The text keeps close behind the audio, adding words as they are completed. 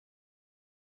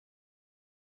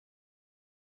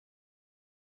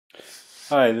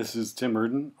Hi, this is Tim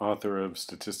Urdan, author of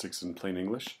Statistics in Plain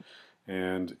English,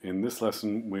 and in this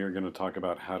lesson we are going to talk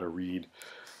about how to read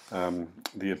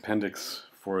the appendix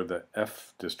for the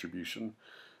F distribution.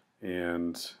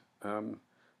 And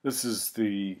this is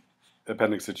the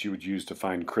appendix that you would use to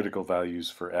find critical values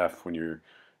for F when you're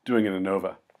doing an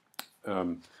ANOVA.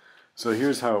 So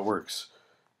here's how it works.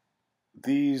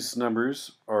 These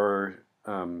numbers are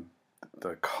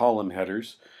the column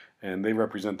headers, and they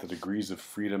represent the degrees of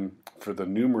freedom for the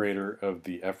numerator of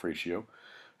the F ratio.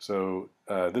 So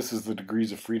this is the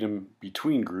degrees of freedom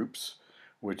between groups,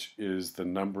 which is the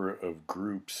number of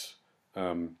groups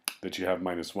that you have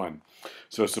 -1.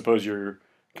 So suppose you're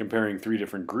comparing three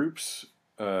different groups,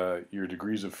 your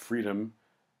degrees of freedom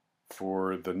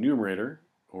for the numerator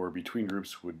or between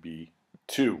groups would be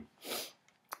 2.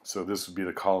 So this would be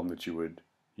the column that you would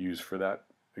use for that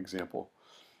example.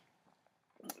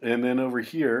 And then over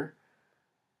here,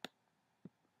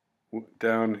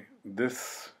 down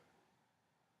this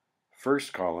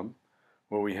first column,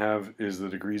 what we have is the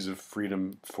degrees of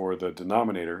freedom for the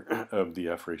denominator of the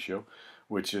F ratio,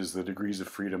 which is the degrees of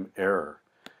freedom error.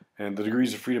 And the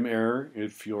degrees of freedom error,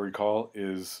 if you'll recall,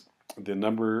 is the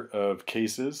number of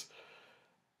cases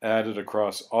added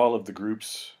across all of the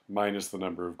groups minus the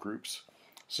number of groups.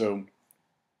 So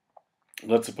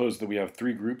let's suppose that we have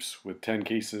 3 groups with 10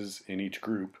 cases in each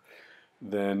group.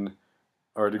 Then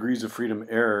our degrees of freedom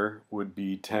error would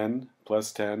be 10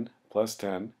 plus 10 plus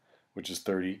 10, which is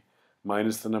 30,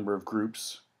 minus the number of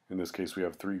groups. In this case, we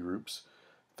have 3 groups.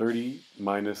 30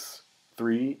 minus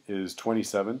 3 is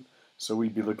 27, so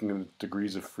we'd be looking at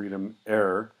degrees of freedom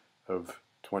error of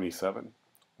 27,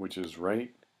 which is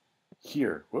right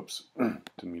here. Whoops,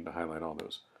 didn't mean to highlight all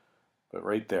those, but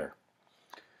right there.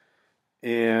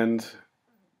 And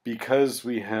because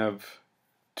we have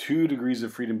 2 degrees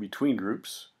of freedom between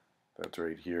groups, that's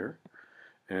right here,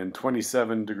 and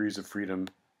 27 degrees of freedom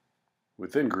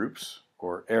within groups,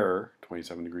 or error,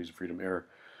 27 degrees of freedom error,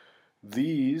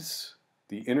 the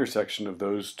intersection of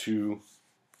those 2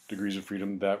 degrees of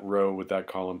freedom, that row with that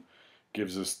column,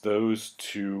 gives us those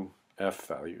 2 F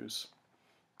values.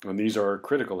 And these are our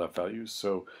critical F values.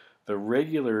 So the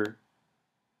regular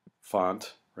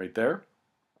font right there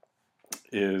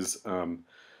is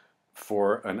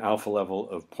for an alpha level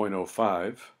of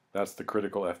 0.05. That's the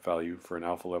critical F value for an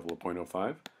alpha level of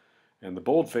 0.05. And the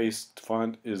bold-faced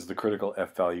font is the critical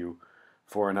F value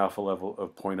for an alpha level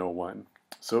of 0.01.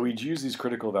 So we'd use these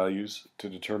critical values to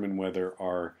determine whether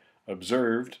our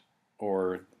observed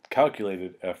or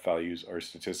calculated F values are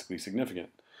statistically significant.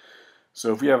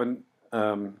 So if we have an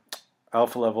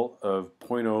alpha level of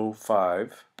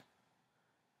 0.05,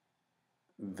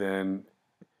 then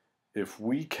if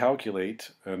we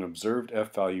calculate an observed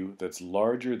F value that's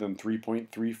larger than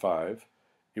 3.35,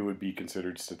 it would be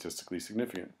considered statistically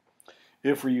significant.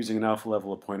 If we're using an alpha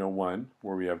level of 0.01,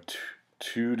 where we have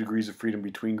 2 degrees of freedom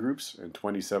between groups and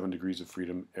 27 degrees of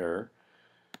freedom error,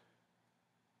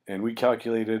 and we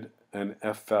calculated an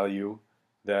F value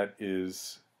that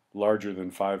is larger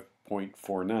than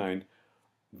 5.49,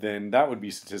 then that would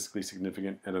be statistically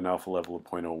significant at an alpha level of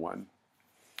 0.01.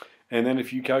 And then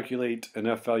if you calculate an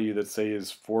F value that, say,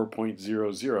 is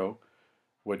 4.00,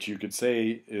 what you could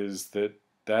say is that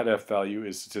that F value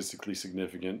is statistically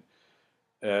significant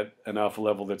at an alpha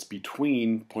level that's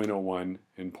between 0.01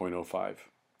 and 0.05.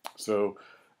 So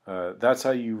that's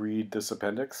how you read this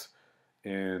appendix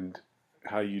and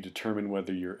how you determine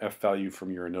whether your F value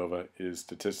from your ANOVA is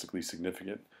statistically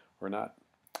significant or not.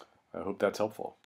 I hope that's helpful.